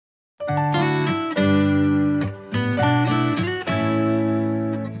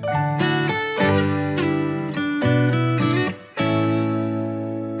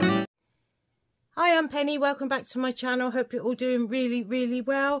Penny, welcome back to my channel. Hope you're all doing really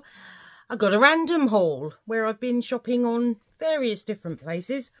well. I got a random haul where I've been shopping on various different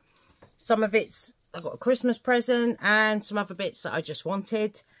places. Some of it's I got a Christmas present and some other bits that I just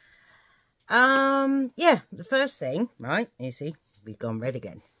wanted. Yeah, the first thing, right, you see, we've gone red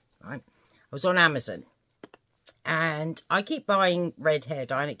again, right? I was on Amazon and I keep buying red hair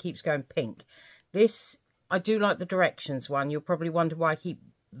dye and it keeps going pink. This, I do like the Directions one. You'll probably wonder why I keep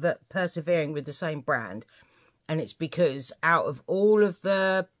persevering with the same brand, and it's because out of all of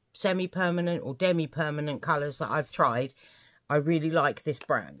the semi-permanent or demi-permanent colours that I've tried, I really like this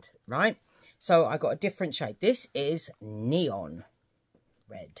brand, right? So I got a different shade. This is neon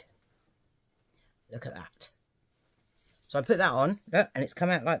red. Look at that. So I put that on, look, and it's come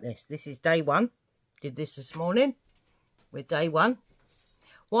out like this. This is day one. Did this morning with day one.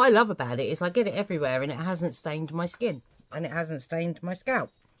 What I love about it is I get it everywhere and it hasn't stained my skin and it hasn't stained my scalp.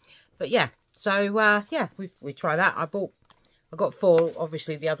 But yeah, so yeah, we try that. I got 4.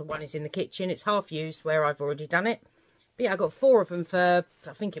 Obviously the other one is in the kitchen. It's half used where I've already done it. But yeah, I got 4 of them for,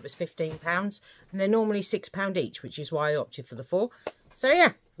 I think it was £15, and they're normally £6 each, which is why I opted for the 4. So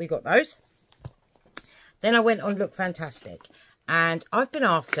yeah, we got those. Then I went on Look Fantastic, and I've been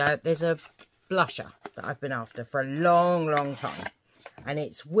after, there's a blusher that I've been after for a long time, and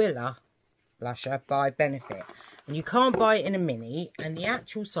it's Willa blusher by Benefit. And you can't buy it in a mini, and the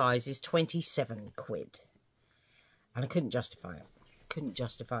actual size is 27 quid. And I couldn't justify it. Couldn't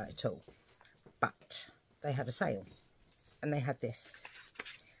justify it at all. But they had a sale. And they had this.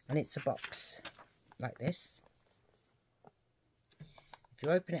 And it's a box like this. If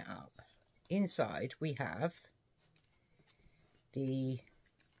you open it up, inside we have the,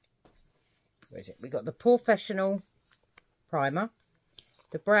 where is it? We got the Professional primer,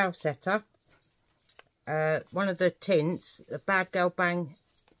 the brow setter, one of the tints, the Bad Girl Bang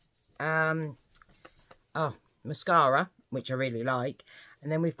mascara, which I really like, and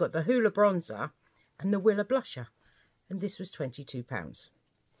then we've got the Hoola bronzer and the Willa blusher, and this was £22,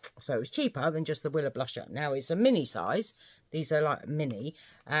 so it was cheaper than just the Willa blusher. Now it's a mini size, these are like mini,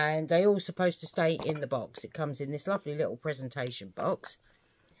 and they're all supposed to stay in the box. It comes in this lovely little presentation box,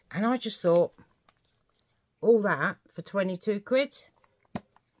 and I just thought, all that for 22 quid,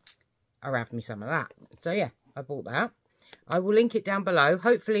 I'll have me some of that. So yeah, I bought that. I will link it down below.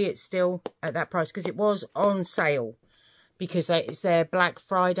 Hopefully it's still at that price, because it was on sale, because it's their Black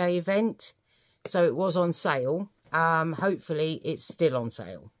Friday event, so it was on sale. Hopefully it's still on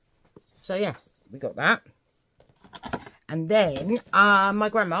sale. So yeah, we got that. And then my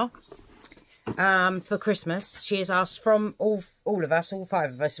grandma, for Christmas, she has asked from all of us, all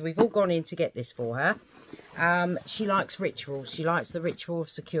 5 of us, so we've all gone in to get this for her. She likes Rituals. She likes the Ritual of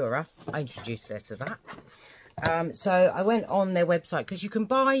Sakura. I introduced her to that. So I went on their website, because you can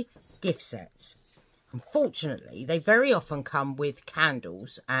buy gift sets. Unfortunately, they very often come with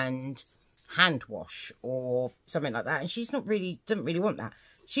candles and hand wash or something like that, and she's doesn't really want that.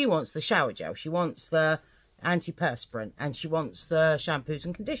 She wants the shower gel, she wants the antiperspirant, and she wants the shampoos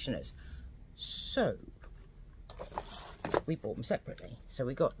and conditioners. So we bought them separately. So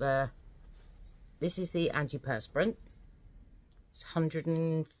we got this is the antiperspirant. It's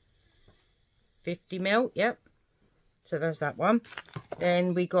 150ml, yep. So there's that one.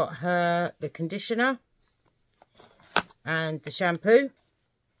 Then we got her the conditioner and the shampoo.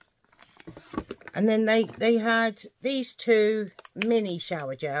 And then they had these 2 mini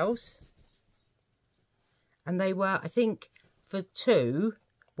shower gels. And they were, I think, for 2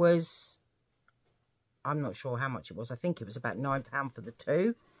 was, I'm not sure how much it was. I think it was about £9 for the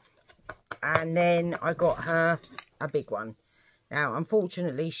 2. And then I got her a big one. Now,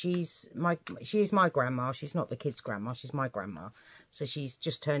 unfortunately, she is my grandma. She's not the kids' grandma. She's my grandma. So she's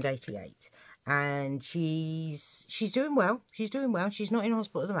just turned 88. And she's doing well. She's doing well. She's not in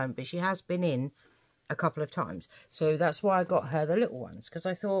hospital at the moment, but she has been in a couple of times. So that's why I got her the little ones, because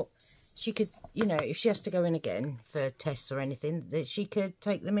I thought she could, you know, if she has to go in again for tests or anything, that she could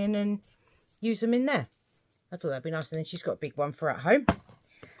take them in and use them in there. I thought that'd be nice. And then she's got a big one for at home.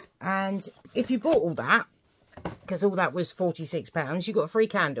 And if you bought all that, because all that was £46, you got a free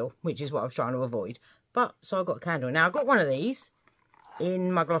candle, which is what I was trying to avoid. But, so I got a candle. Now, I got one of these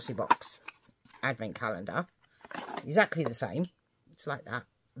in my glossy box advent calendar. Exactly the same. It's like that.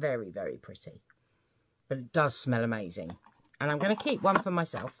 Very, very pretty. But it does smell amazing. And I'm going to keep one for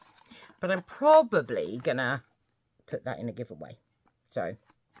myself. But I'm probably going to put that in a giveaway. So,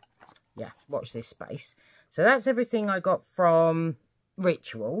 yeah, watch this space. So that's everything I got from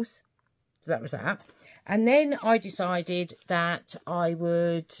Rituals. So that was that. And then I decided that I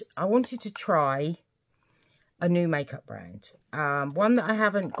wanted to try a new makeup brand. One that I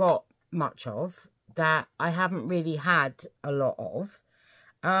haven't got much of, that I haven't really had a lot of.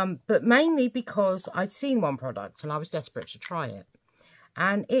 But mainly because I'd seen one product and I was desperate to try it.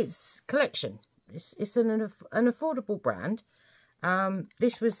 And it's Collection. It's an affordable brand.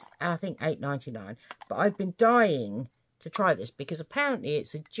 This was, I think, $8.99. But I've been dying to try this because apparently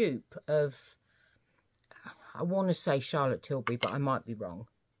it's a dupe of, I want to say Charlotte Tilbury, but I might be wrong.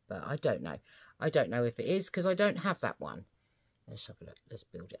 But I don't know. I don't know if it is because I don't have that one. Let's have a look. Let's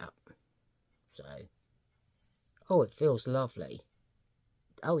build it up. So, oh, it feels lovely.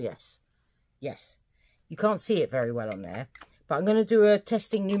 Oh, yes. Yes. You can't see it very well on there. But I'm going to do a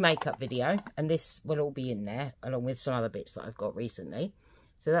testing new makeup video. And this will all be in there, along with some other bits that I've got recently.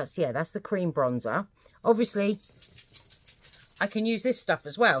 So that's, yeah, that's the cream bronzer. Obviously, I can use this stuff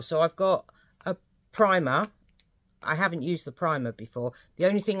as well. So I've got a primer. I haven't used the primer before. The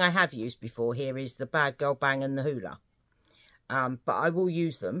only thing I have used before here is the Bad Girl Bang and the Hoola. But I will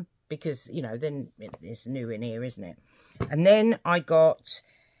use them because, you know, then it's new in here, isn't it? And then I got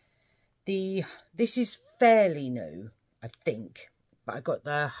this is fairly new, I think. But I got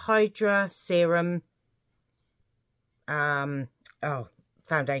the Hydra Serum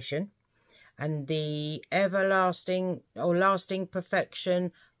foundation. And the Lasting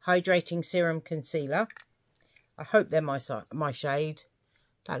Perfection Hydrating Serum Concealer. I hope they're my shade.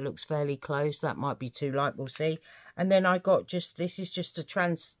 That looks fairly close. That might be too light. We'll see. And then I got this is just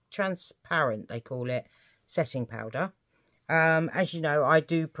a transparent, they call it, setting powder. As you know, I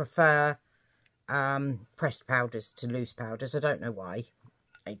do prefer pressed powders to loose powders. I don't know why.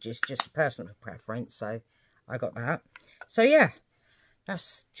 It's just a personal preference. So I got that. So yeah,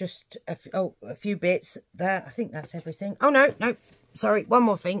 that's just a few bits there. I think that's everything. Oh, no. Sorry, one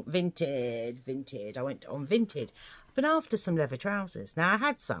more thing. Vinted. I went on Vinted. I've been after some leather trousers. Now, I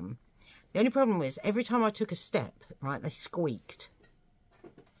had some. The only problem was every time I took a step, right, they squeaked.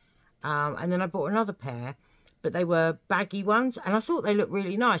 And then I bought another pair, but they were baggy ones. And I thought they looked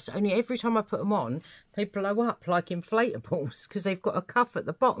really nice. Only every time I put them on, they blow up like inflatables because they've got a cuff at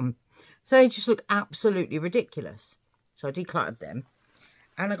the bottom. So they just look absolutely ridiculous. So I decluttered them.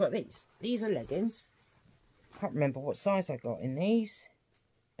 And I got these. These are leggings. Can't remember what size I got in these.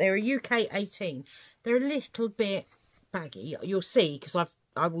 They're a UK 18. They're a little bit baggy. You'll see because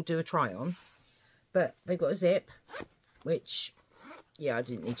I will do a try on. But they've got a zip, which, yeah, I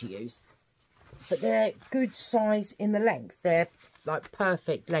didn't need to use. But they're good size in the length. They're like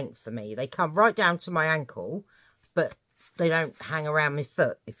perfect length for me. They come right down to my ankle, but they don't hang around my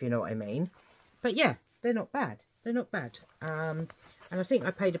foot, if you know what I mean. But yeah, they're not bad. They're not bad. And I think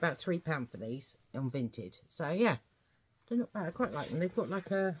I paid about £3 for these on Vinted. So, yeah, they're not bad. I quite like them. They've got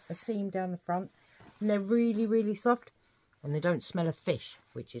like a seam down the front. And they're really, really soft. And they don't smell of fish,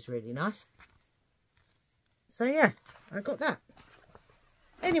 which is really nice. So, yeah, I got that.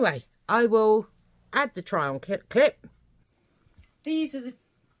 Anyway, I will add the try-on clip. These are the...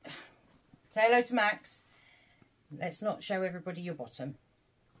 Say hello to Max. Let's not show everybody your bottom.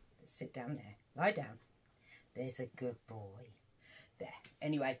 Let's sit down there. Lie down. There's a good boy. There.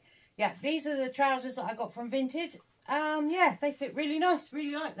 Anyway, yeah, these are the trousers that I got from Vinted. Yeah, they fit really nice.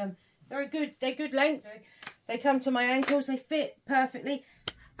 Really like them. They're good length. They come to my ankles. They fit perfectly.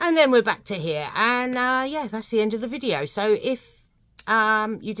 And then we're back to here. And yeah, that's the end of the video. So if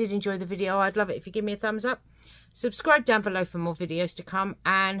you did enjoy the video, I'd love it if you give me a thumbs up. Subscribe down below for more videos to come.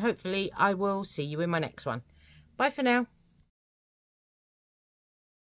 And hopefully I will see you in my next one. Bye for now.